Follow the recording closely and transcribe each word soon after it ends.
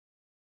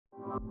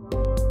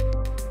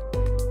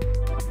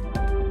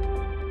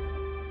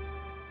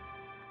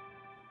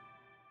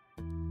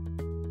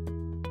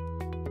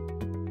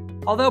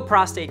Although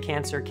prostate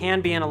cancer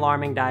can be an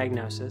alarming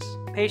diagnosis,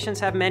 patients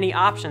have many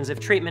options if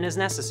treatment is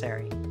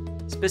necessary.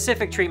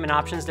 Specific treatment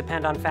options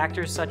depend on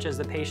factors such as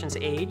the patient's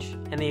age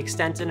and the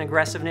extent and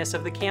aggressiveness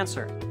of the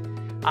cancer.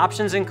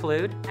 Options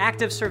include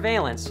active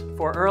surveillance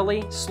for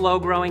early,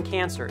 slow-growing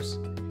cancers.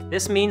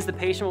 This means the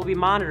patient will be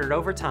monitored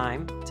over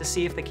time to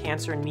see if the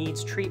cancer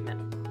needs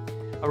treatment.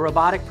 A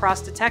robotic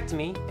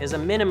prostatectomy is a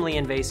minimally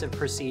invasive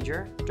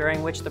procedure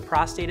during which the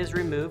prostate is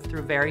removed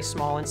through very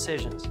small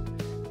incisions.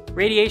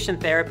 Radiation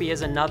therapy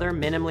is another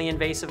minimally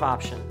invasive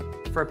option.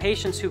 For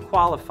patients who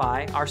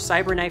qualify, our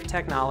CyberKnife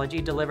technology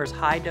delivers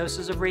high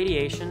doses of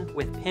radiation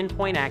with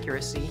pinpoint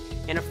accuracy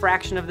in a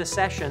fraction of the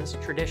sessions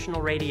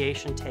traditional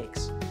radiation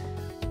takes.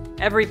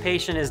 Every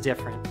patient is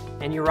different,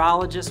 and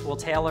urologists will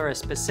tailor a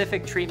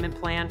specific treatment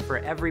plan for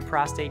every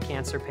prostate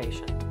cancer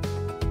patient.